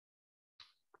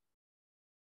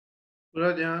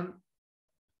पूरा ध्यान।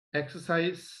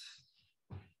 Exercise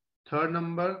third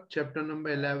number chapter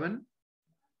number 11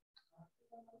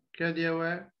 क्या दिया हुआ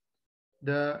है? The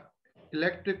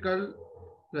electrical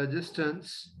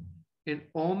resistance in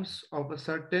ohms of a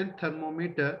certain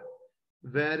thermometer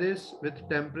varies with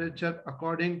temperature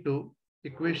according to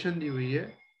equation दी हुई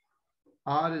है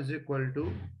R is equal to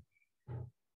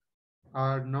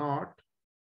R naught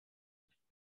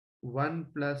 1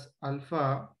 plus alpha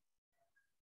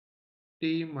T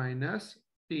minus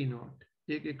T naught।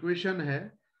 एक equation है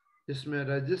जिसमें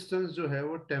resistance जो है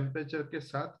वो टेम्परेचर के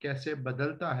साथ कैसे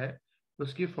बदलता है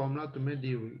उसकी फॉर्मूला तुम्हें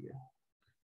दी हुई है।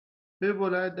 फिर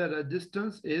बोला है the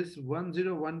resistance is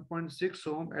 101.6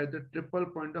 Om at the triple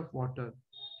point of water.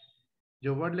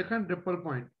 जो वर्ड लिखा है ट्रिपल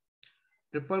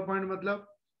पॉइंट मतलब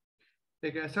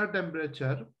एक ऐसा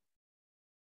टेम्परेचर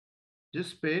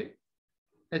जिस पे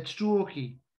H2O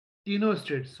की तीनों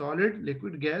स्टेट सॉलिड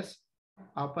लिक्विड गैस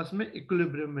आपस में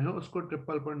इक्विलिब्रियम में हो, उसको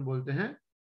ट्रिपल पॉइंट बोलते हैं।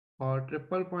 और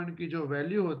ट्रिपल पॉइंट की जो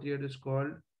वैल्यू होती है इट इज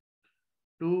कॉल्ड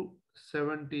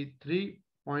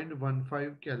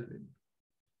 273.15 केल्विन।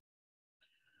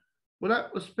 बोला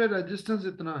उस पे रेजिस्टेंस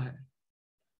इतना है,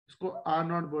 इसको आर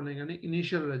नॉट बोलेंगे, यानी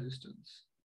इनिशियल रेजिस्टेंस।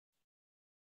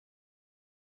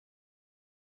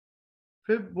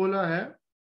 फिर बोला है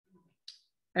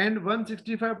and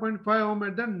 165.5 Om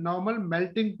at the normal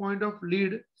melting point of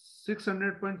lead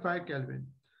 600.5 kelvin.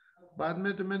 बाद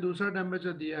में तुम्हें दूसरा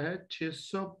टेम्परेचर दिया है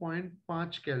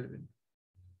 600.5 केल्विन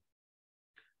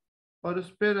और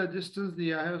उस पे रेजिस्टेंस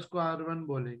दिया है, उसको R1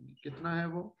 बोलेंगे। कितना है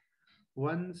वो?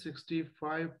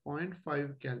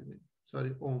 165.5 केल्विन,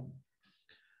 सॉरी ओम।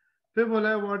 फिर बोला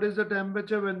है what is the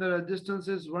temperature when the resistance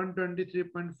is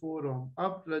 123.4 ओम।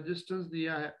 अब रेजिस्टेंस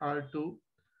दिया है R2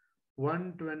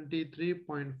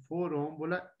 123.4 ओम।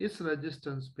 बोला इस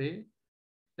रेजिस्टेंस पे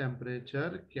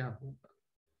टेम्परेचर क्या होगा।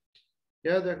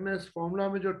 याद रखना इस फॉर्मूला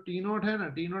में जो टी नॉट है ना,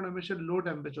 टी नॉट हमेशा लो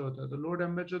टेम्परेचर होता है, तो लो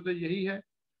टेम्परेचर तो यही है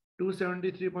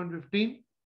 273.15,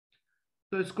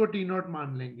 तो इसको टी नॉट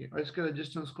मान लेंगे और इसके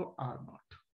रेजिस्टेंस को आर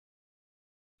नॉट।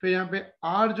 फिर यहाँ पे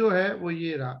आर जो है वो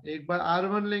ये रहा, एक बार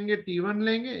R1 लेंगे, T1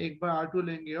 लेंगे, एक बार R2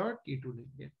 लेंगे और T2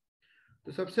 लेंगे।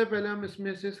 तो सबसे पहले हम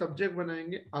इसमें से सब्जेक्ट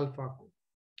बनाएंगे अल्फा को।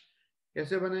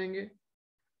 कैसे बनाएंगे?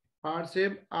 आर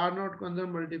से आर नॉट को अंदर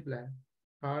multiply,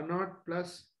 are not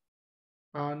plus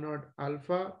are not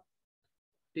alpha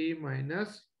T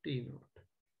minus T not.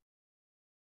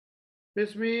 फिर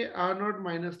इसमें आर नॉट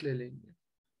माइनस ले लेंगे,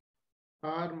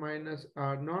 are minus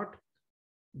are not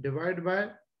divide by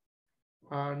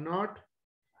are not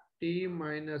T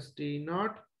minus T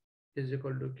not is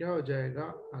equal to क्या हो जाएगा?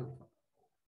 Alpha.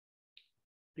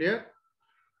 Clear?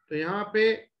 तो यहाँ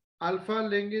पे अल्फा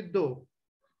लेंगे 2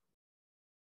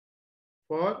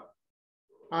 फॉर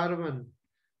R1,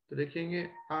 तो लिखेंगे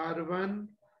R1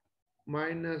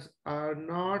 minus are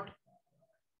not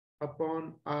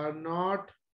upon are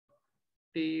not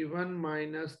T1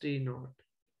 minus T not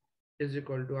is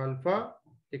equal to alpha.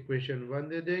 Equation 1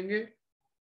 दे देंगे।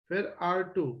 फिर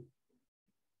R2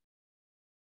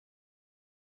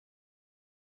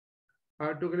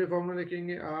 के लिए फॉर्मूला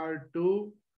लिखेंगे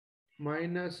R2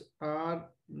 minus are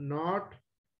not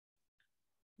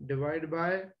divide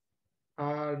by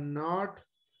are not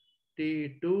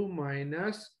T2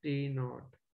 minus T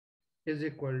not is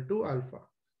equal to alpha.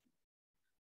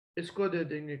 इसको दे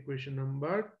देंगे equation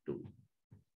number 2।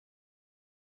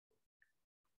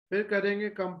 फिर करेंगे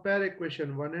compare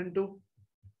equation 1 and 2।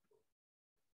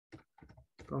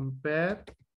 Compare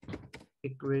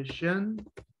equation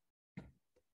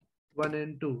 1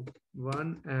 and 2,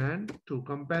 1 and 2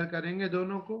 compare करेंगे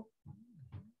दोनों को।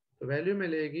 तो वैल्यू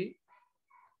मिलेगी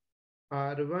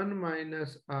R1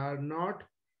 minus are not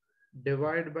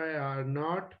divide by are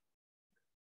not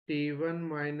T1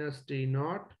 minus T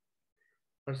not,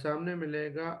 और सामने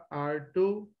मिलेगा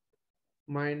R2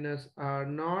 minus are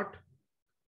not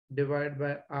divide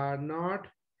by are not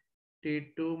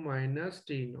T2 minus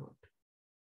T not.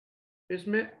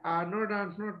 इसमें are not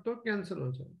तो कैंसिल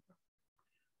हो जाएगा।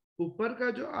 ऊपर का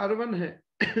जो R1 है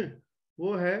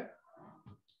वो है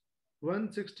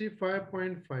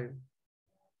 165.5,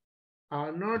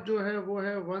 आर नॉट जो है वो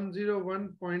है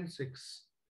 101.6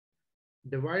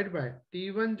 डिवाइड बाय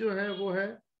T1 जो है वो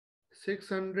है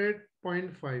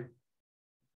 600.5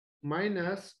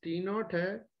 माइनस टी नॉट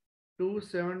है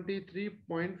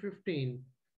 273.15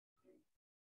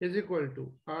 इज इक्वल टू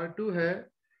R2 है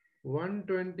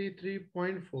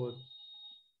 123.4,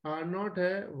 आर नॉट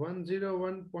है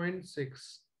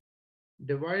 101.6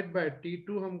 डिवाइड बाय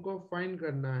T2 हमको फाइंड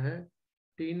करना है,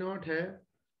 टी नॉट है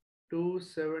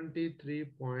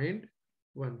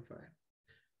 273.15।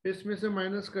 इसमें से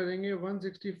माइनस करेंगे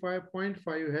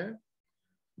 165.5 है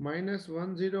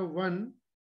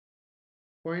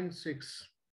 -101.6,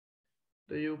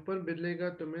 तो ये ऊपर मिलेगा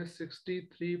तुम्हें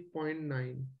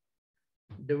 63.9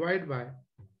 divide by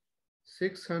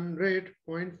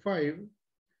 600.5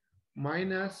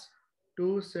 minus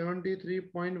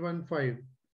 273.15,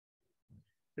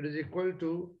 it is equal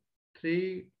to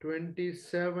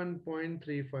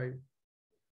 327.35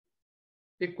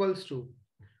 equals to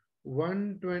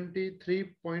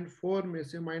 123.4 में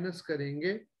से माइनस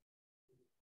करेंगे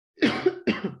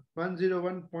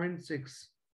 101.6,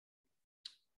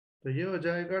 तो ये हो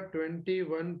जाएगा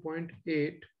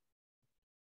 21.8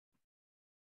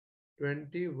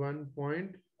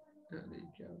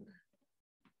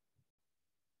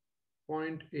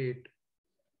 0.8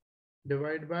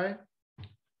 डिवाइड बाय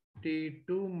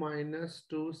T2 minus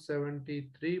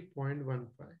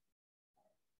 273.15,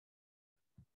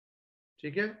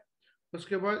 ठीक है।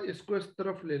 उसके बाद इसको इस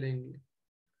तरफ ले लेंगे,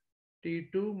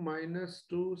 T2 minus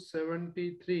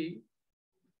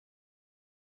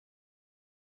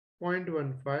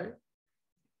 273.15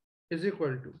 is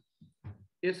equal to,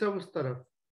 ये सब उस तरफ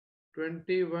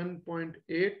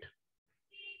 21.8,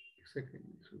 सेकेंड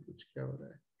कुछ क्या हो रहा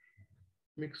है,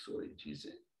 मिक्स हो रही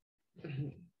चीजें।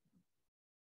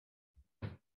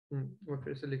 और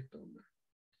फिर से लिखता हूँ मैं,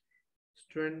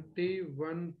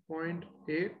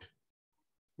 21.8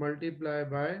 मल्टीप्लाई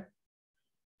बाय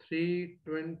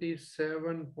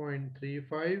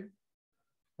 327.35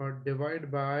 और डिवाइड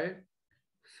बाय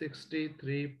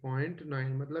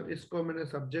 63.9, मतलब इसको मैंने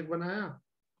सब्जेक्ट बनाया,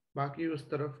 बाकी उस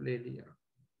तरफ ले लिया।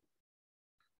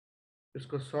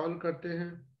 इसको सॉल्व करते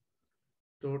हैं,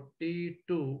 तो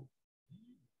T2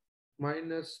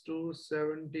 minus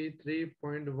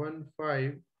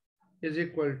 273.15 is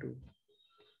equal to,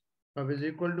 अब इज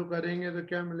इक्वल टू करेंगे तो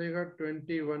क्या मिलेगा,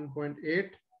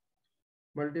 21.8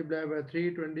 मल्टीप्लाई बाय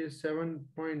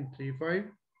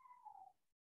 327.35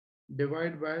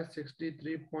 डिवाइड बाय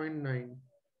 63.9,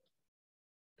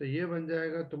 तो ये बन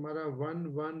जाएगा तुम्हारा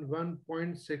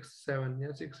 111.67 या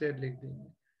 68 लिख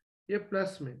देंगे, ये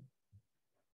प्लस में,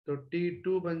 तो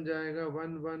T2 बन जाएगा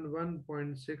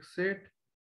 111.68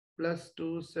 प्लस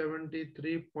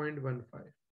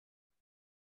 273.15,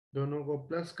 दोनों को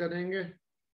प्लस करेंगे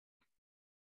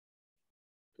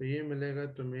तो ये मिलेगा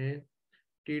तुम्हें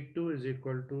T2 is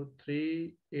equal to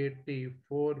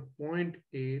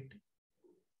 384.8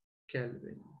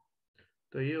 kelvin,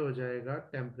 तो ये हो जाएगा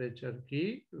टेम्परेचर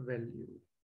की वैल्यू,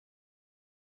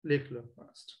 लिख लो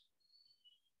फास्ट।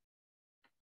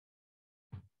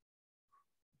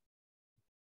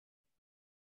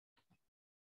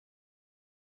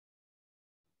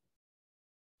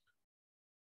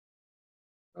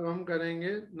 अब हम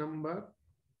करेंगे नंबर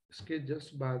इसके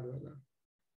जस्ट बाद वाला,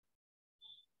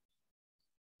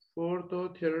 4 तो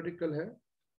थियोरेटिकल है,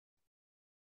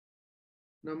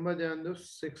 नंबर ध्यान दो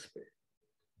 6 पे,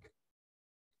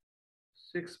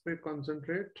 6 पे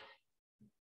concentrate.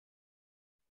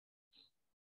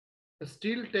 A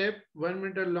steel tape 1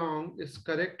 meter long is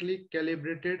correctly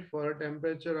calibrated for a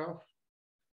temperature of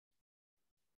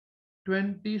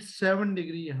 27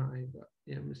 degree, यहाँ आएगा,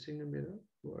 यहाँ मिसिंग है मेरा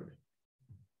word,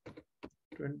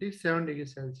 27 degree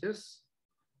Celsius.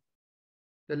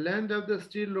 The length of the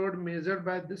steel rod measured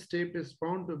by this tape is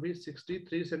found to be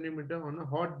 63 centimeter on a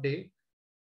hot day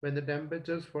when the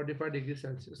temperature is 45 degrees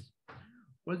Celsius.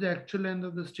 What is the actual length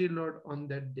of the steel rod on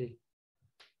that day?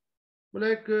 बोला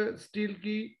एक steel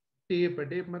की tape है,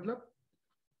 tape मतलब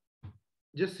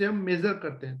जिससे हम major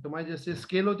करते हैं, तुम्हारी जैसे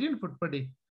स्केल होती है ना फुट पर डे,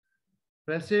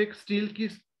 वैसे एक स्टील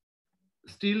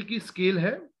की स्केल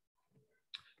है,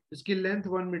 इसकी लेंथ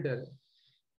 1 मीटर है,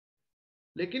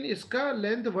 लेकिन इसका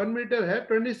लेंथ 1 मीटर है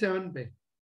 27 पे,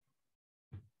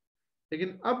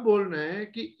 लेकिन अब बोलना है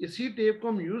कि इसी टेप को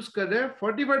हम यूज कर रहे हैं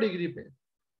 45 डिग्री पे,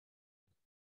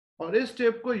 और इस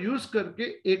टेप को यूज करके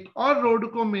एक और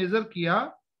रोड को मेजर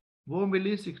किया, वो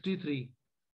मिली 63,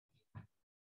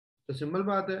 तो सिंपल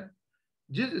बात है,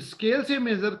 जिस स्केल से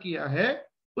मेजर किया है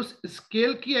उस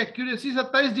स्केल की एक्यूरेसी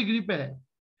 27 डिग्री पे है,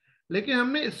 लेकिन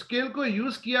हमने स्केल को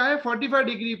यूज किया है 45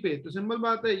 डिग्री पे, तो सिंपल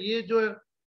बात है ये जो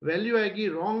वैल्यू आएगी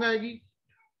रॉन्ग आएगी।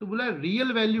 तो बोला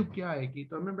रियल वैल्यू क्या आएगी,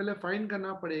 तो हमें पहले फाइंड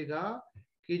करना पड़ेगा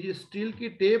कि जो स्टील की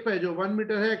टेप है जो 1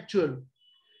 मीटर है एक्चुअल,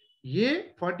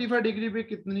 ये 45 डिग्री पे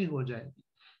कितनी हो जाएगी,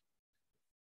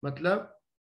 मतलब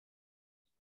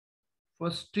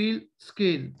फॉर स्टील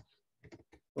स्केल,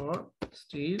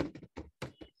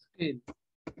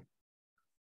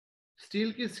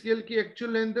 स्टील की स्केल की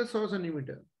एक्चुअल लेंथ है 100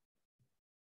 सेंटीमीटर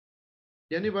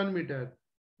यानी 1 मीटर,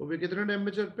 वो भी कितने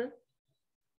टेम्परेचर पे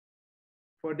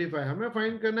 45, हमें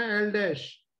फाइंड करना है एल डैश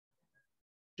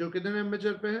जो कितने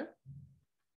टेम्परेचर पे है,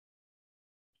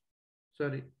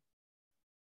 सॉरी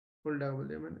उल्टा बोल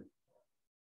दिया मैंने,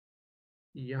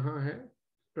 यहाँ है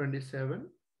 27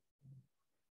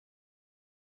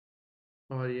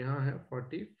 और यहाँ है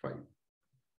 45।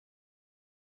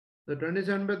 तो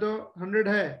 27 पे तो 100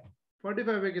 है,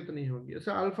 45 पे कितनी होगी?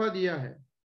 ऐसा अल्फा दिया है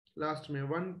लास्ट में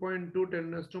 1.2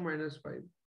 10⁻⁻⁵।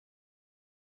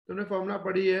 तुमने फॉर्मूला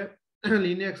पढ़ी है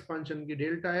लीनियर एक्सपांशन की,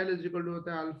 delta L is equal to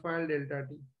होता है alpha L delta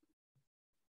T.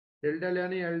 Delta L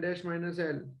यानी L dash minus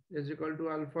L is equal to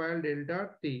alpha L delta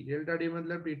T. Delta T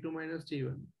मतलब T2 माइनस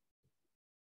T1।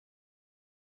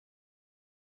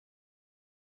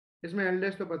 इसमें एल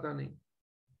डैश तो पता नहीं,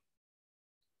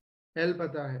 L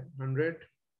पता है 100,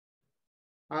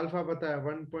 अल्फा पता है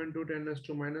 1.2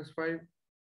 10⁻⁵,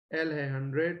 एल है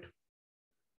 100,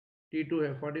 T2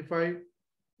 है 45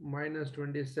 माइनस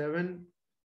 27।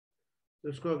 तो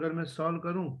इसको अगर मैं सॉल्व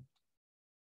करूं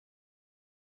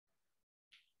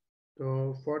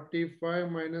तो 45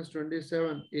 माइनस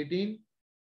 27 18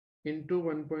 इंटू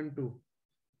 1.2,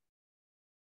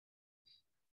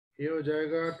 ये हो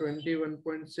जाएगा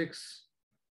 21.6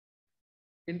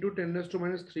 इंटू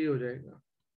 10⁻³ हो जाएगा।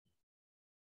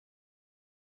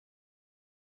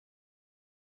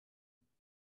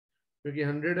 क्योंकि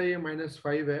 100 है, ये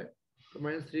 -5 है तो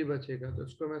 -3 बचेगा। तो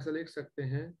इसको हम ऐसा लिख सकते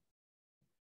हैं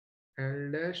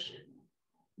L dash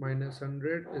minus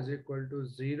 100 is equal to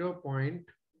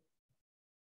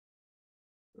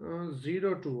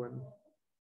 0.021,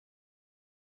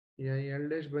 यानी एल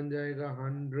डैश बन जाएगा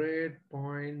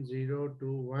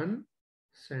 100.021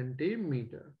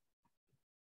 सेंटीमीटर।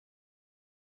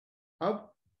 अब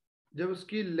जब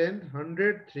उसकी लेंथ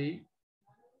 100 थी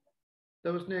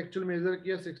तब उसने एक्चुअल मेजर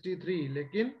किया 63,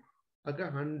 लेकिन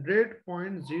अगर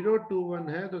 100.021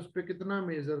 है तो उस पर कितना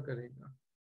मेजर करेगा?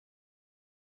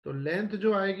 तो लेंथ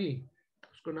जो आएगी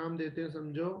उसको नाम देते हैं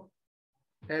समझो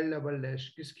एल डबल डैश,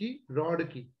 किसकी? रॉड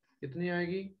की। कितनी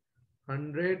आएगी?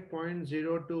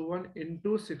 100.021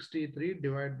 इंटू 63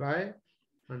 डिवाइड बाय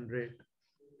 100।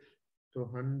 तो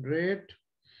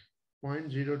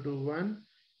 100.021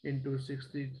 इंटू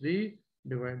 63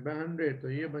 डिवाइड बाय 100, तो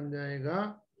ये बन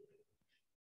जाएगा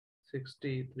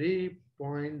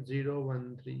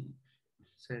 63.013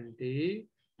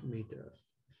 सेंटीमीटर।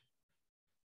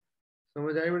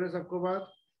 समझ आई बेटा सबको बात?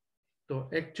 तो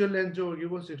एक्चुअल लेंथ जो होगी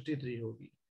वो 63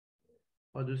 होगी।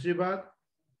 और दूसरी बात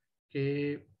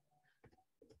कि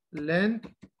length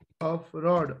of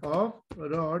rod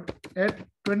eight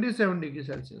 27 degree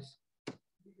Celsius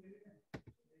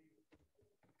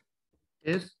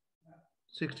is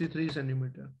 63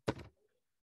 centimetre.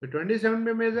 तो 27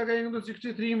 में मेजर करेंगे तो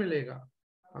 63 मिलेगा।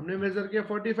 हमने मेजर किया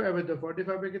 45 है, तो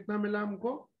 45 पे कितना मिला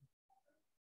हमको?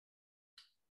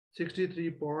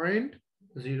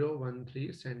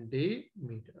 63.013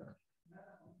 सेंटीमीटर।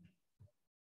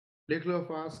 लिख लो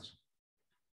फास्ट।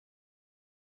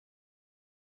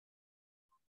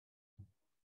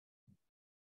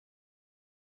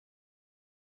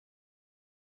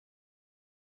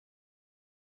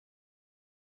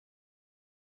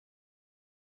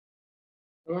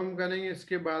 तो हम करेंगे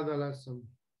इसके बाद वाला सम।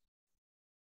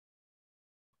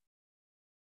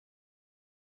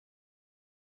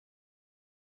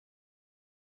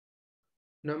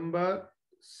 नंबर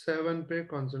 7 पे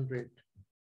कंसंट्रेट,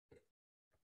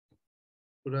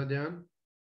 पूरा ध्यान।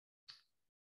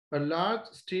 A large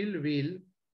steel wheel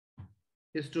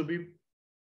is to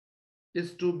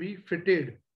be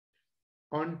fitted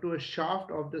onto a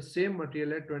shaft of the same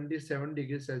material at 27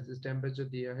 degree Celsius. Temperature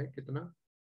दिया है कितना?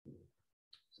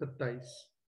 27।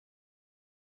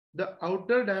 The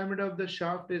outer diameter of the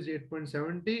shaft is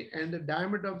 8.70 and the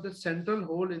diameter of the central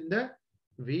hole in the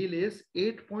wheel is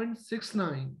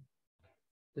 8.69.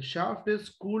 The shaft is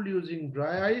cooled using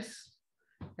dry ice.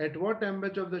 At what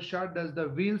temperature of the shaft does the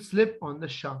wheel slip on the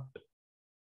shaft?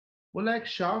 बोला एक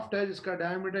shaft है जिसका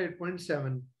diameter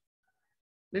 8.7,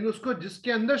 लेकिन उसको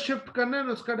जिसके अंदर shift करना है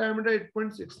ना उसका डायमीटर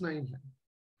 8.69 है।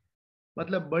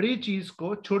 मतलब बड़ी चीज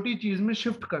को छोटी चीज में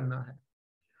शिफ्ट करना है,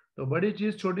 तो बड़ी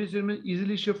चीज छोटी चीज में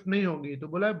इजीली शिफ्ट नहीं होगी। तो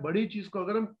बोला बड़ी चीज को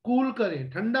अगर हम कूल करें,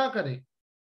 ठंडा करें,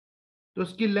 तो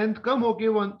उसकी लेंथ कम होके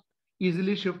वो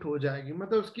इजीली शिफ्ट हो जाएगी।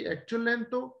 मतलब उसकी एक्चुअल लेंथ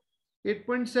तो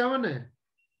 8.7 है,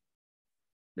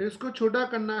 लेकिन उसको छोटा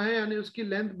करना है, यानी उसकी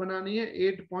लेंथ बनानी है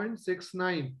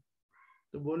 8.69।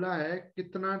 तो बोला है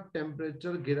कितना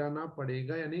टेम्परेचर गिराना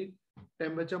पड़ेगा, यानी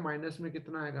टेम्परेचर माइनस में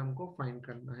कितना आएगा हमको फाइंड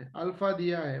करना है। अल्फा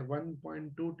दिया है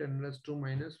 1.2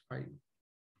 10⁻⁵।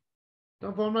 तो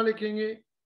हम फॉर्मूला लिखेंगे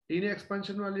लीनियर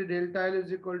एक्सपेंशन वाली, delta L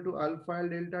is equal to alpha L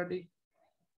delta T.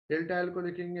 Delta L को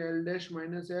लिखेंगे L dash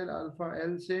minus L, alpha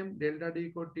L same, delta T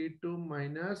को T2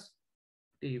 minus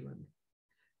T1।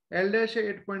 L dash है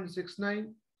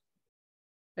 8.69,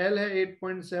 एल है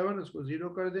 8.7, उसको 0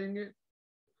 कर देंगे,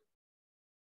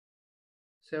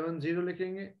 70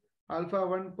 लिखेंगे। अल्फा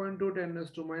 1.2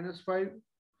 10⁻⁻⁵,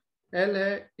 एल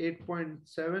है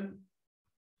 8.7,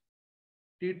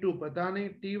 T2 पता नहीं,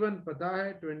 T1 पता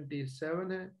है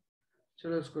 27 है।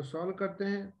 चलो इसको सॉल्व करते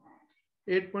हैं।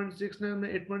 8.6 में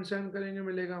 8.7 करेंगे,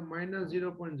 मिलेगा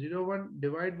 -0.01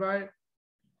 divide by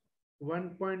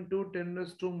 1.2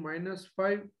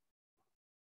 10⁻⁵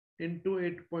 into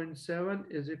 8.7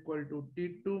 is equal to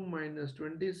T2 minus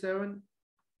 27।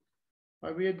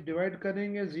 अब ये डिवाइड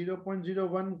करेंगे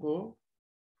 0.01 को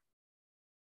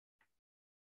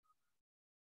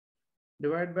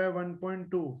डिवाइड बाय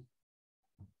 1.2,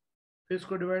 फिर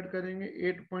इसको डिवाइड करेंगे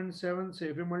 8.7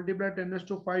 से, फिर मल्टीप्लाई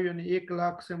 10⁵ यानी 1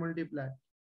 लाख से मल्टीप्लाई,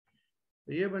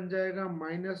 तो ये बन जाएगा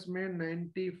माइनस में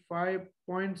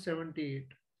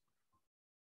 95.78।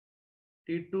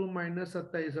 T2 माइनस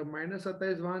 27, अब माइनस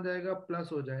 27 वहां जाएगा प्लस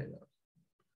हो जाएगा,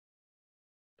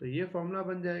 तो ये फॉर्मूला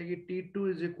बन जाएगी T2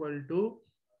 is equal to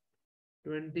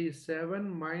 27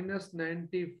 minus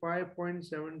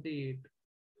 95.78।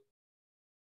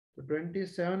 तो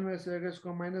 27 में से अगर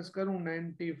इसको माइनस करूं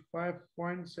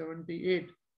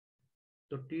 95.78,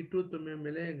 तो T2 तुम्हें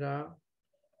मिलेगा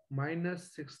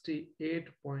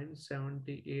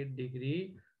 -68.78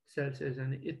 डिग्री सेल्सियस,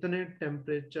 यानी इतने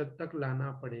टेम्परेचर तक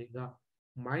लाना पड़ेगा,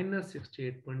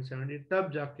 -68.78,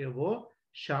 तब जाके वो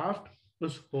शाफ्ट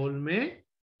उस होल में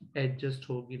एडजस्ट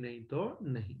होगी, नहीं तो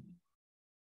नहीं।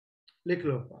 लिख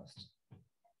लो फास्ट।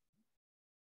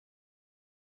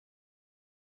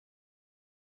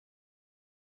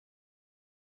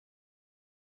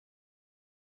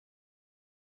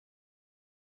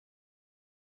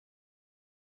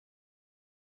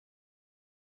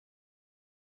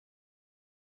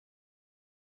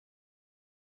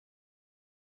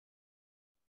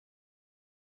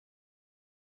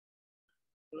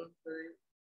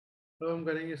 तो हम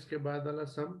करेंगे इसके बाद वाला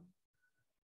सम,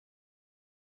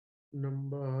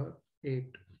 number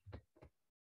 8।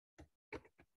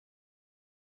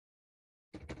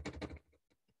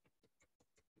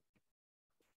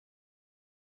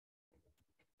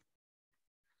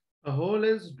 A hole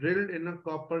is drilled in a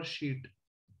copper sheet.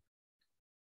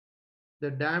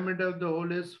 The diameter of the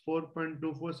hole is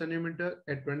 4.24 centimeter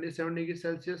at 27 degree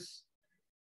Celsius,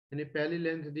 यानी पहली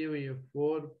लेंथ दी हुई है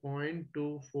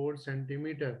 4.24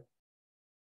 सेंटीमीटर,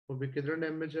 वो भी कितना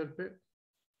टेम्परेचर पे,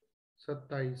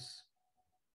 27।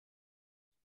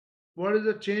 What is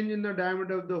the change in the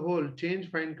diameter of the hole? Change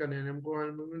find करना है हमको,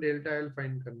 डेल्टा एल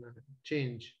फाइंड करना है।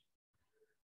 Change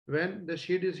when the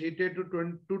sheet is heated to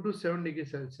 2 to 7 degree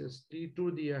Celsius,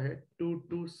 T2 दिया है 2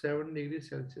 to 7 डिग्री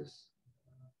सेल्सियस।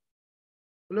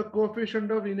 मतलब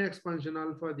coefficient of linear expansion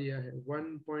alpha दिया है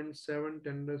 1.7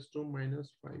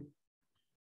 10⁻⁵।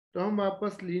 तो हम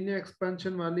वापस लीनियर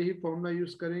एक्सपेंशन वाली ही फॉर्मूला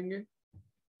यूज करेंगे।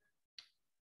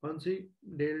 कौन सी?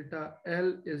 Delta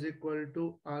L is equal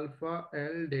to alpha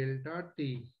L delta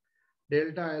T.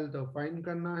 Delta L तो फाइंड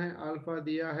करना है, अल्फा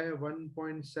दिया है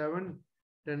 1.7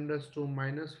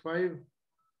 10⁻⁵,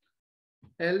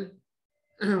 L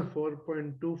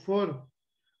 4.24,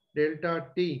 delta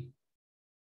T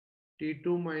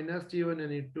T2 minus T1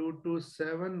 यानी 2 to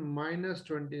 7 माइनस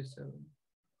 27,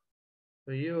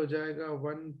 तो ये हो जाएगा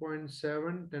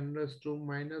 1.7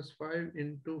 10⁻⁵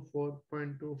 इंटू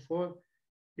 4.24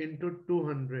 इंटू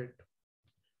 200।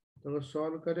 तो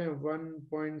सॉल्व करें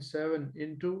 1.7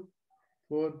 इंटू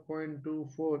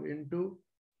 4.24 इंटू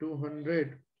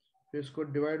 200, फिर इसको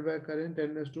डिवाइड बाय करें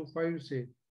 10⁵ से,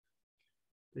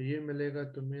 तो ये मिलेगा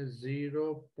तुम्हें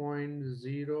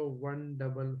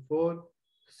 0.0144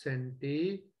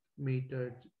 centimetre,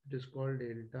 it is called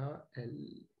delta L.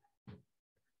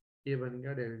 ये बन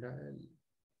गया डेल्टा एल।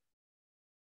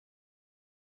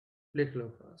 लिख लो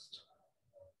फास्ट।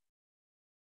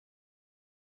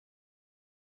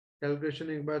 कैलकुलेशन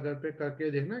एक बार घर पे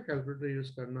करके देखना, कैलकुलेटर यूज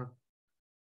करना।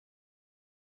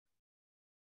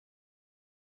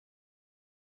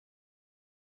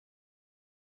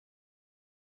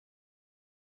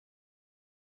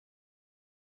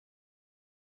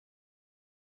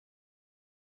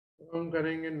 हम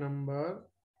करेंगे नंबर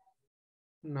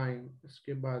 9,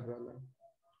 इसके बाद वाला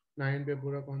 9 पे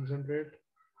पूरा कॉन्सेंट्रेट।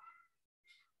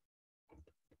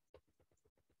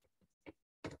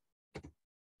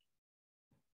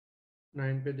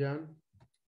 नाइन पे ध्यान।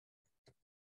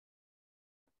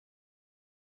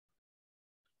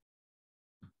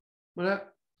 मतलब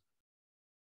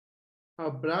a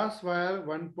brass wire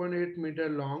 1.8 meter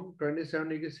long 27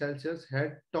 degree Celsius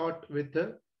had taut with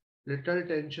little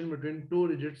tension between two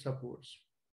rigid supports।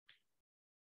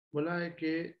 बोला है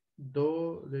कि दो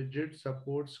रिजिड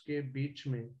सपोर्ट्स के बीच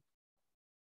में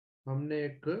हमने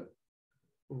एक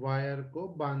वायर को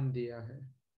बांध दिया है।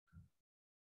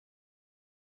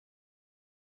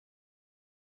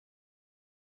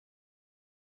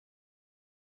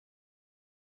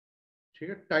 ठीक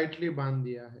है, टाइटली बांध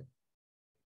दिया है।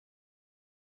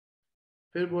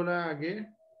 फिर बोला आगे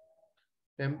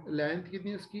लेंथ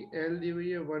कितनी है इसकी, एल दी हुई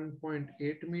है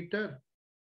 1.8 मीटर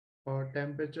और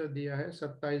टेम्परेचर दिया है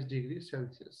 27 डिग्री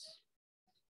सेल्सियस।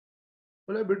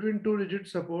 बोला between two rigid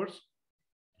supports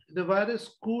the wire is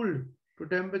cooled to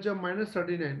temperature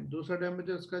 -39, दूसरा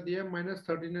टेम्परेचर इसका दिया है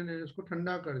 -39, इसको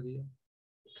ठंडा कर दिया।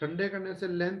 ठंडे करने से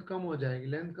लेंथ कम हो जाएगी,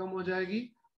 लेंथ कम हो जाएगी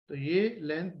तो ये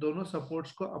लेंथ दोनों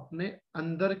सपोर्ट्स को अपने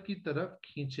अंदर की तरफ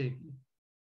खींचेगी,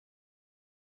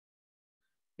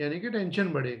 यानी कि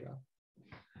टेंशन बढ़ेगा।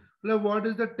 मतलब what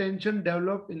is the tension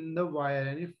develop in the wire,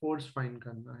 यानी फोर्स फाइंड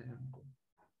करना है हमको।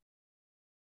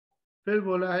 फिर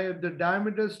बोला है the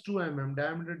diameter 2 mm,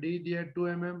 diameter D दिया 2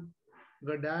 mm,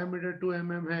 अगर डायमीटर 2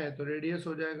 mm है तो रेडियस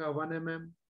हो जाएगा 1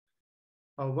 mm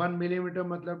और 1 मिलीमीटर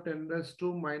मतलब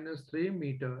 10⁻³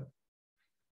 मीटर।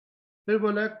 फिर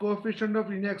बोला है कोएफिशिएंट ऑफ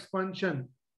लीनियर एक्सपेंशन,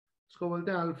 इसको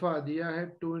बोलते हैं अल्फा, दिया है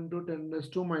 2 ×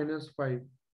 10⁻⁵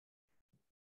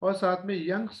 और साथ में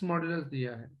यंग्स मॉडुलस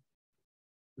दिया है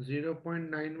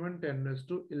 0.91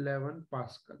 10⁻11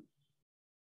 पास्कल।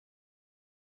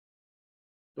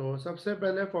 तो सबसे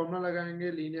पहले फॉर्मूला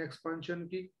लगाएंगे लीनियर एक्सपेंशन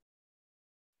की,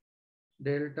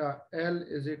 delta L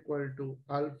is equal to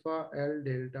alpha L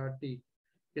delta T.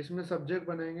 इसमें सब्जेक्ट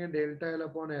बनाएंगे डेल्टा एल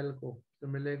अपॉन एल को, तो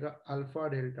मिलेगा alpha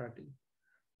delta T.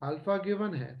 Alpha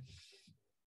given है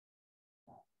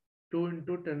 2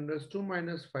 ×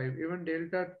 10⁻⁵, इवन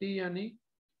डेल्टा टी यानी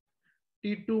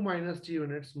T2 - T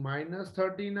units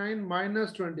 -39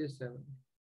 -27,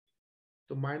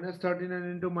 तो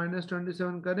 -39 ×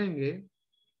 -27 करेंगे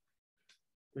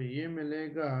तो ये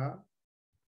मिलेगा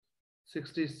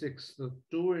 66, तो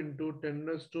 2 ×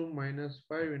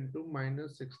 10⁻⁵ इंटू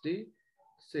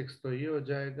 -66, तो ये हो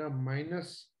जाएगा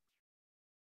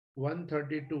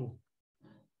 -132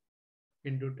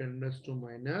 ×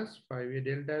 10⁻⁵, ये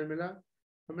डेल्टा मिला।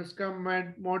 हम इसका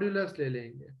मॉड्यूलस ले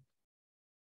लेंगे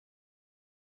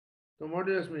तो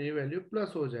मॉड्यूलस में ये वैल्यू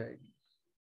प्लस हो जाएगी।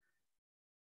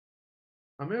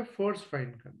 हमें फोर्स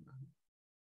फाइंड करना है,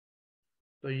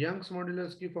 तो यंग्स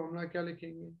मॉड्यूलस की फॉर्मूला क्या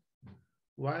लिखेंगे,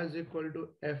 y is equal to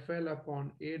FL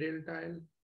upon A delta L।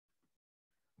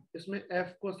 इसमें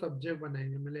F को सब्जेक्ट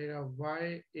बनाएंगे, मिलेगा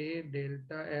YA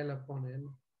delta L upon L।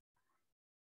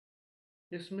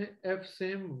 इसमें F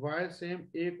same Y same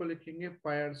A को लिखेंगे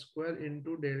πr²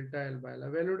 into delta L bye L,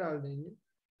 value डाल देंगे।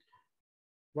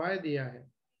 Y दिया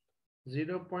है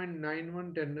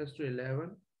 0.91 10⁻11,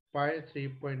 पाई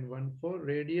 3.14,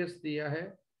 रेडियस दिया है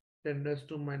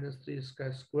 10⁻³ इसका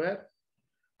स्क्वायर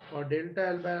और डेल्टा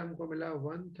एल बाय हमको मिला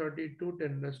 132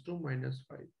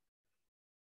 10⁻⁵।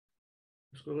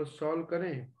 इसको अगर सॉल्व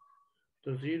करें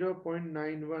तो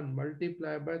 0.91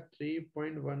 मल्टीप्लाई बाय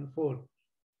 3.14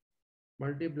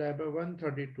 मल्टीप्लाई बाय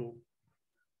 132,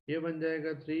 ये बन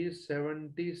जाएगा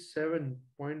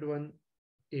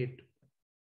 377.18।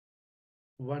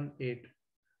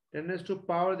 10⁻⁴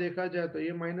 पावर देखा जाए तो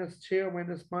ये -6 और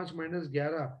 -5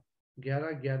 -11,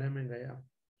 11 में गया,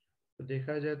 तो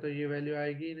देखा जाए तो ये वैल्यू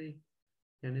आएगी ही नहीं,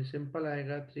 यानी सिंपल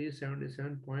आएगा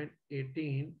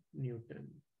 377.18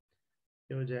 न्यूटन।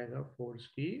 ये हो जाएगा फोर्स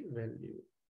की वैल्यू।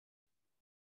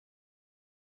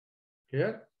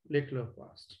 क्लियर, लिख लो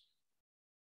फास्ट।